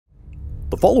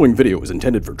The following video is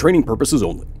intended for training purposes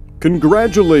only.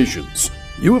 Congratulations!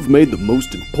 You have made the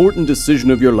most important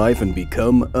decision of your life and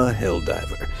become a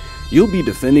Helldiver. You'll be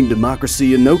defending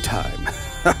democracy in no time.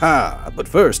 Haha! But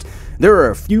first, there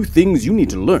are a few things you need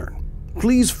to learn.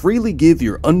 Please freely give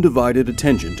your undivided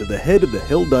attention to the head of the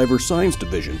Helldiver Science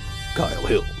Division, Kyle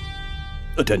Hill.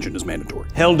 Attention is mandatory.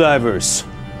 Helldivers,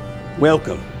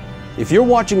 welcome. If you're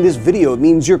watching this video, it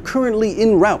means you're currently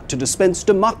en route to dispense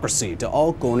democracy to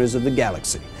all corners of the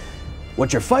galaxy.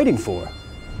 What you're fighting for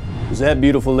is that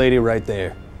beautiful lady right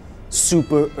there,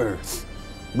 Super Earth.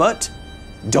 But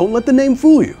don't let the name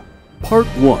fool you. Part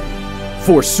 1.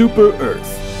 For Super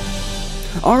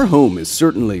Earth. Our home is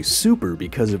certainly super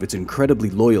because of its incredibly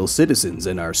loyal citizens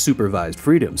and our supervised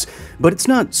freedoms, but it's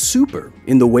not super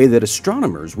in the way that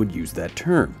astronomers would use that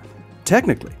term.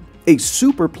 Technically, a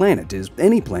super planet is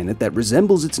any planet that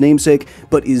resembles its namesake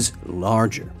but is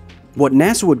larger. What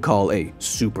NASA would call a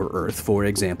super Earth, for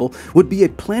example, would be a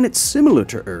planet similar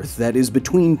to Earth that is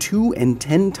between 2 and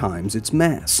 10 times its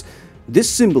mass. This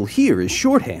symbol here is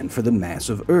shorthand for the mass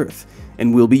of Earth,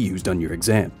 and will be used on your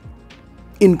exam.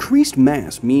 Increased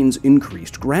mass means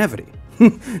increased gravity.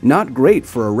 Not great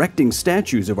for erecting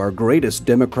statues of our greatest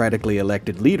democratically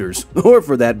elected leaders, or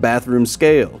for that bathroom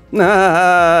scale.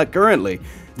 Currently,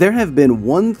 there have been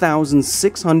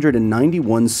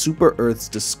 1,691 super Earths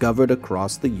discovered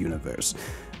across the universe,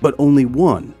 but only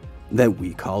one that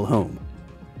we call home.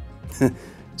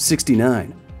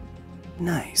 69.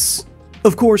 Nice.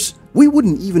 Of course, we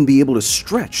wouldn't even be able to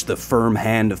stretch the firm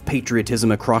hand of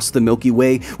patriotism across the Milky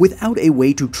Way without a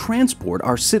way to transport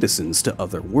our citizens to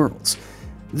other worlds.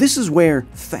 This is where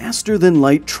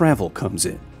faster-than-light travel comes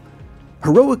in.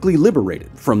 Heroically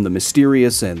liberated from the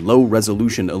mysterious and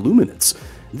low-resolution Illuminates,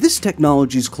 this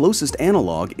technology's closest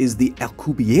analog is the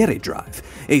Alcubierre drive,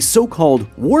 a so-called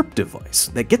warp device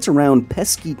that gets around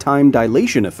pesky time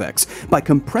dilation effects by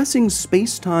compressing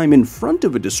space-time in front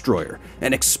of a destroyer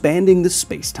and expanding the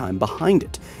space-time behind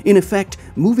it, in effect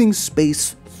moving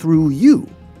space through you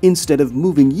instead of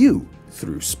moving you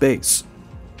through space.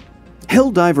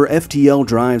 Helldiver FTL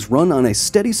drives run on a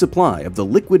steady supply of the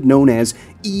liquid known as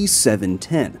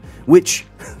E710, which,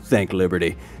 thank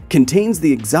Liberty, contains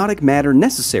the exotic matter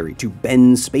necessary to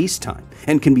bend space-time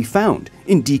and can be found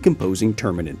in decomposing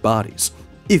terminate bodies.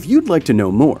 If you'd like to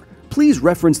know more, please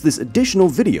reference this additional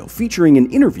video featuring an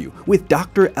interview with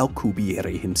Dr.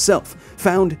 Alcubierre himself,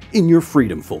 found in your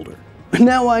Freedom folder.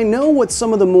 Now I know what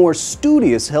some of the more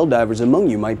studious Helldivers among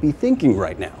you might be thinking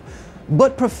right now.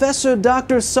 But Professor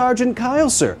Dr. Sergeant Kyle,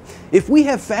 sir, if we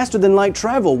have faster-than-light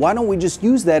travel, why don't we just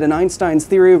use that in Einstein's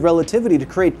theory of relativity to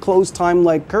create closed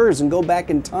time-like curves and go back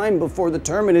in time before the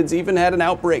Terminids even had an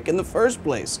outbreak in the first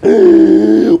place?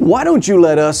 Why don't you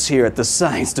let us here at the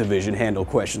Science Division handle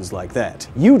questions like that?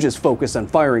 You just focus on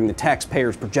firing the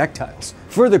taxpayers' projectiles.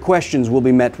 Further questions will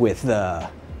be met with,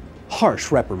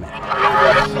 harsh reprimand.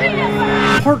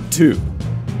 Part 2.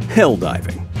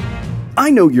 Helldiving. I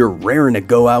know you're raring to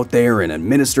go out there and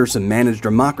administer some managed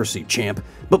democracy, champ,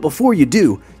 but before you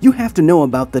do, you have to know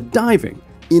about the diving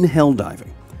in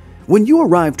Helldiving. When you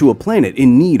arrive to a planet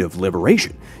in need of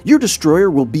liberation, your destroyer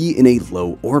will be in a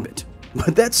low orbit,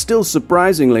 but that's still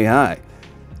surprisingly high.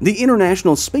 The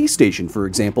International Space Station, for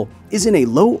example, is in a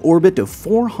low orbit of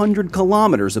 400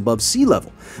 kilometers above sea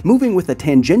level, moving with a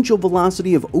tangential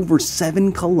velocity of over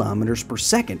 7 kilometers per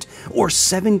second, or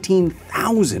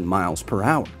 17,000 miles per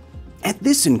hour. At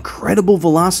this incredible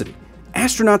velocity,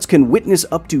 astronauts can witness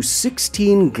up to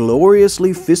 16 gloriously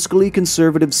fiscally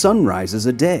conservative sunrises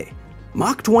a day.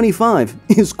 Mach 25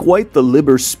 is quite the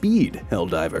Liber speed,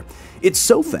 Helldiver. It's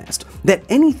so fast that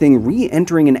anything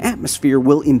re-entering an atmosphere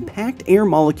will impact air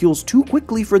molecules too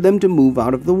quickly for them to move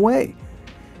out of the way.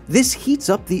 This heats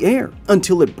up the air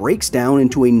until it breaks down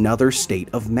into another state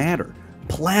of matter,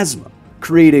 plasma,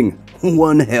 creating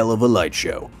one hell of a light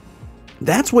show.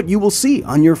 That's what you will see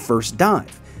on your first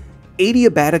dive.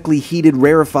 Adiabatically heated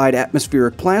rarefied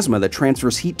atmospheric plasma that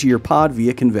transfers heat to your pod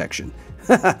via convection.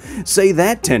 Say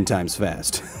that 10 times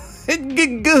fast.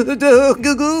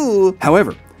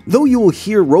 However, though you will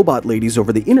hear robot ladies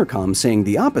over the intercom saying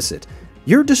the opposite,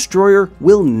 your destroyer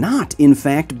will not in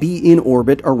fact be in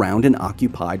orbit around an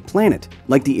occupied planet,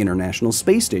 like the International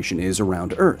Space Station is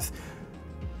around Earth.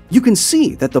 You can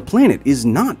see that the planet is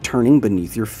not turning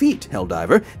beneath your feet,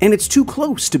 Helldiver, and it's too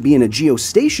close to be in a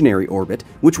geostationary orbit,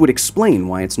 which would explain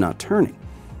why it's not turning.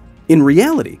 In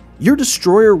reality, your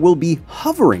destroyer will be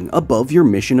hovering above your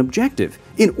mission objective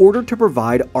in order to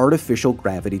provide artificial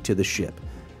gravity to the ship.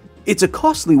 It's a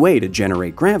costly way to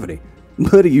generate gravity,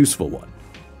 but a useful one.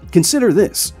 Consider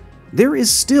this. There is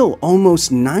still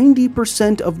almost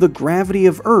 90% of the gravity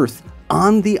of Earth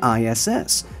on the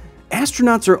ISS.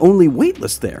 Astronauts are only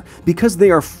weightless there because they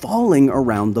are falling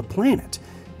around the planet.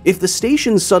 If the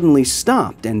station suddenly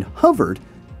stopped and hovered,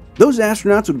 those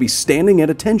astronauts would be standing at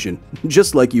attention,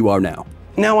 just like you are now.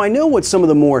 Now, I know what some of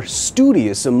the more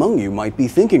studious among you might be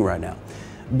thinking right now,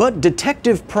 but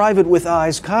Detective Private with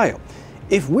Eyes Kyle,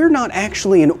 if we're not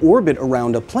actually in orbit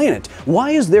around a planet,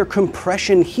 why is there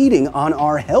compression heating on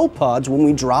our Hellpods when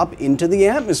we drop into the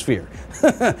atmosphere?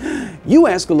 You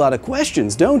ask a lot of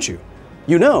questions, don't you?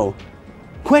 You know,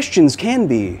 questions can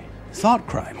be thought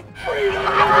crime.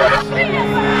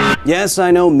 Yes, I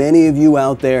know many of you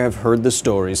out there have heard the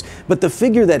stories, but the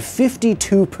figure that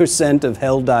 52% of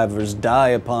Helldivers die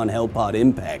upon Hellpod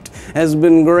impact has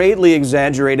been greatly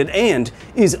exaggerated and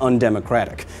is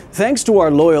undemocratic. Thanks to our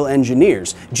loyal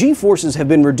engineers, G-forces have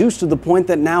been reduced to the point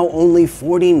that now only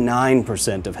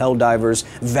 49% of Helldivers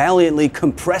valiantly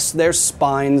compress their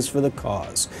spines for the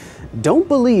cause. Don't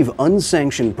believe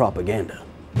unsanctioned propaganda.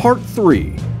 Part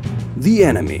 3. The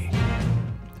Enemy.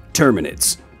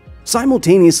 Terminids.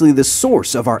 Simultaneously the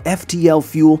source of our FTL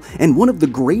fuel and one of the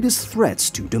greatest threats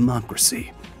to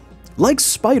democracy. Like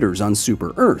spiders on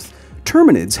Super Earth,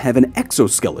 Terminids have an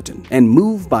exoskeleton and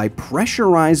move by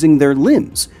pressurizing their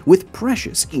limbs with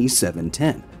precious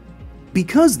E710.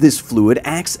 Because this fluid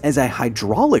acts as a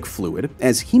hydraulic fluid,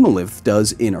 as hemolymph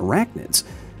does in arachnids,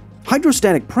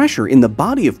 hydrostatic pressure in the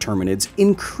body of Terminids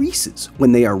increases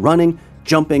when they are running,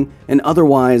 jumping, and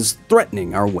otherwise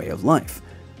threatening our way of life.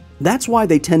 That's why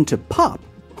they tend to pop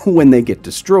when they get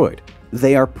destroyed.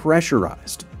 They are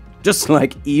pressurized, just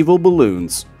like evil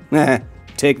balloons.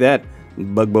 Take that,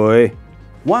 bug boy.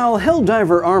 While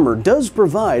Helldiver armor does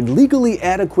provide legally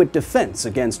adequate defense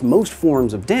against most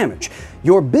forms of damage,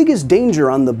 your biggest danger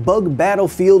on the bug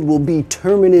battlefield will be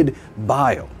Terminid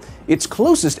bile. Its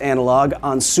closest analog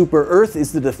on Super Earth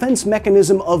is the defense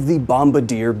mechanism of the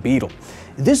bombardier beetle.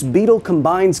 This beetle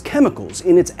combines chemicals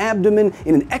in its abdomen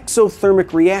in an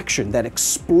exothermic reaction that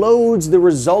explodes the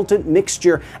resultant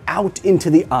mixture out into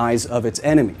the eyes of its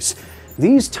enemies.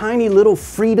 These tiny little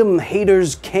freedom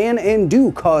haters can and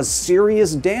do cause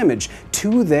serious damage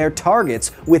to their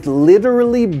targets with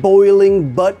literally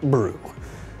boiling butt brew.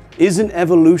 Isn't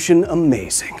evolution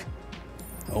amazing?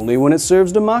 Only when it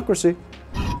serves democracy.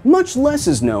 Much less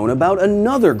is known about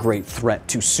another great threat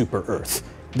to Super Earth.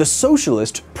 The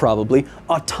socialist, probably,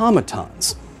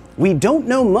 automatons. We don't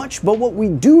know much, but what we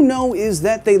do know is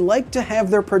that they like to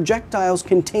have their projectiles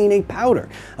contain a powder,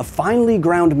 a finely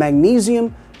ground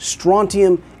magnesium,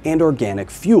 strontium, and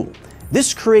organic fuel.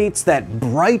 This creates that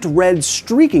bright red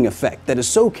streaking effect that is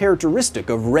so characteristic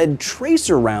of red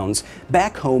tracer rounds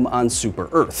back home on Super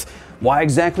Earth. Why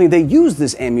exactly they use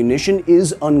this ammunition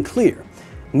is unclear.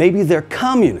 Maybe they're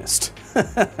communist.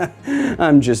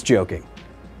 I'm just joking.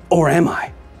 Or am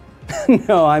I?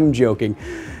 No, I'm joking.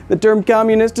 The term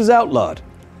communist is outlawed.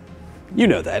 You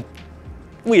know that.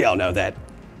 We all know that.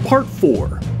 Part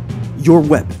 4. Your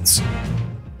weapons.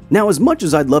 Now, as much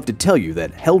as I'd love to tell you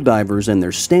that Helldivers and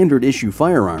their standard issue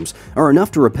firearms are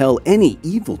enough to repel any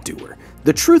evildoer,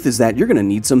 the truth is that you're going to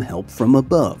need some help from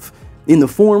above, in the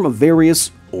form of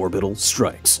various orbital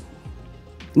strikes.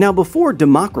 Now, before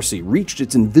democracy reached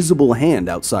its invisible hand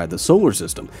outside the solar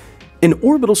system, an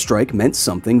orbital strike meant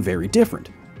something very different.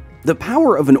 The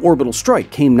power of an orbital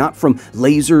strike came not from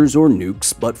lasers or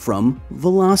nukes, but from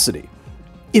velocity.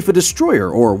 If a destroyer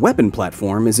or weapon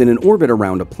platform is in an orbit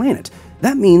around a planet,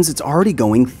 that means it's already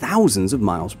going thousands of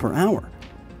miles per hour.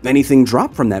 Anything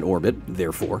dropped from that orbit,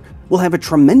 therefore, will have a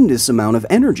tremendous amount of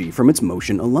energy from its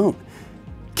motion alone.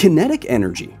 Kinetic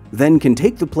energy then can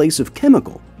take the place of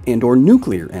chemical and/or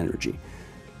nuclear energy.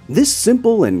 This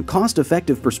simple and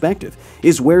cost-effective perspective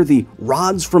is where the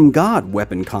rods from God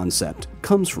weapon concept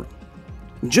comes from.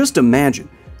 Just imagine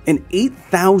an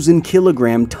 8,000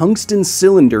 kilogram tungsten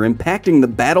cylinder impacting the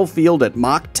battlefield at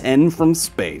Mach 10 from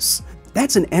space.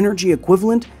 That's an energy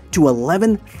equivalent to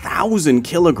 11,000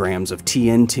 kilograms of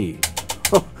TNT.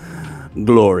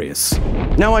 Glorious.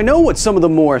 Now, I know what some of the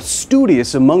more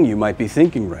studious among you might be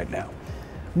thinking right now.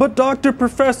 But Dr.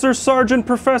 Professor Sergeant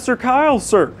Professor Kyle,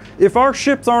 sir, if our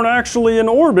ships aren't actually in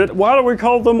orbit, why do we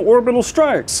call them orbital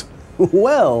strikes?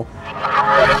 Well,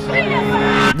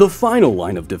 the final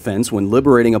line of defense when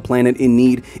liberating a planet in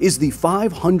need is the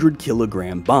 500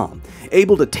 kilogram bomb,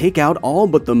 able to take out all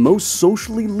but the most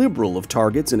socially liberal of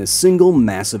targets in a single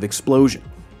massive explosion.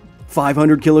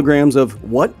 500 kilograms of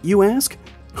what, you ask?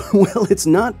 Well, it's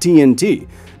not TNT.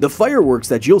 The fireworks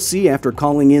that you'll see after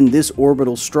calling in this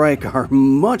orbital strike are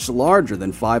much larger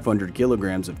than 500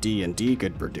 kilograms of TNT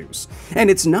could produce. And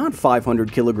it's not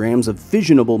 500 kilograms of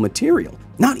fissionable material,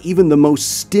 Not even the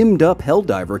most stimmed up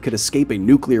Helldiver could escape a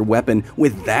nuclear weapon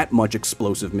with that much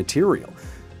explosive material.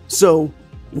 So,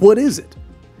 what is it?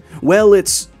 Well,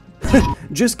 it's...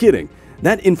 just kidding.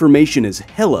 That information is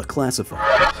hella classified.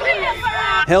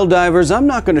 Helldivers, I'm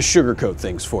not going to sugarcoat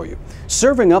things for you.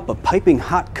 Serving up a piping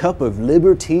hot cup of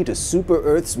Liber-tea to Super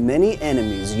Earth's many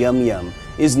enemies, yum yum,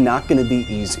 is not going to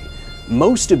be easy.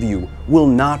 Most of you will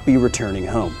not be returning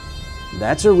home.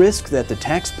 That's a risk that the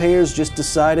taxpayers just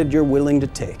decided you're willing to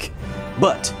take.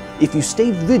 But if you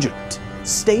stay vigilant,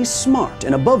 stay smart,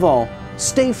 and above all,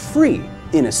 stay free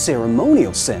in a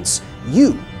ceremonial sense,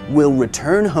 you will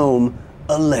return home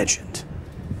a legend.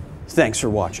 Thanks for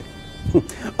watching.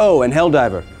 Oh, and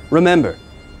Helldiver, remember,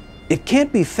 it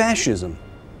can't be fascism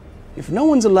if no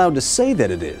one's allowed to say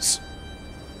that it is.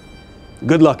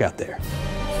 Good luck out there.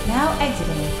 Now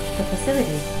exiting the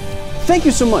facility. Thank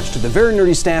you so much to the very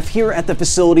nerdy staff here at the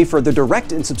facility for their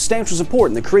direct and substantial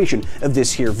support in the creation of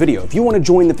this here video. If you want to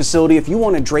join the facility, if you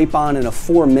want to drape on an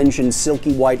aforementioned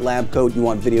silky white lab coat, you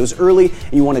want videos early,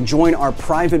 and you want to join our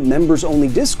private members-only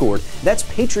Discord, that's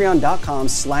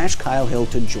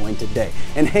patreon.com/KyleHill to join today.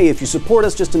 And hey, if you support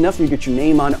us just enough, you get your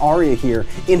name on Aria here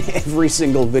in every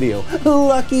single video.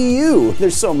 Lucky you!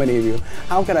 There's so many of you.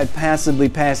 How could I possibly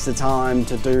pass the time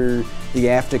to do the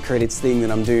after credits thing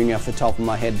that I'm doing off the top of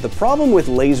my head? The problem with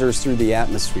lasers through the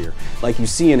atmosphere, like you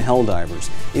see in Helldivers,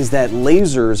 is that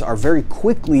lasers are very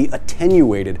quickly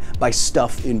attenuated by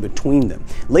stuff in between them.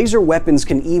 Laser weapons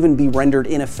can even be rendered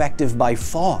ineffective by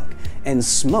fog and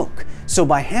smoke. So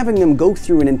by having them go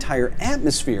through an entire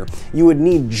atmosphere, you would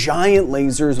need giant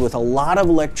lasers with a lot of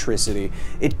electricity.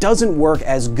 It doesn't work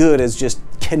as good as just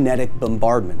kinetic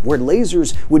bombardment. Where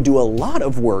lasers would do a lot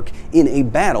of work in a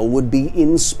battle would be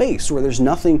in space, where there's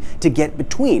nothing to get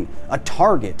between a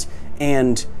target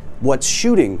and what's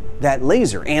shooting that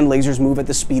laser. And lasers move at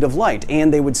the speed of light,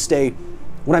 and they would stay...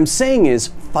 What I'm saying is,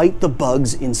 fight the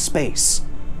bugs in space.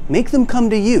 Make them come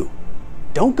to you.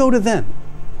 Don't go to them.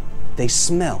 They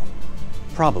smell.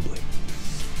 Probably.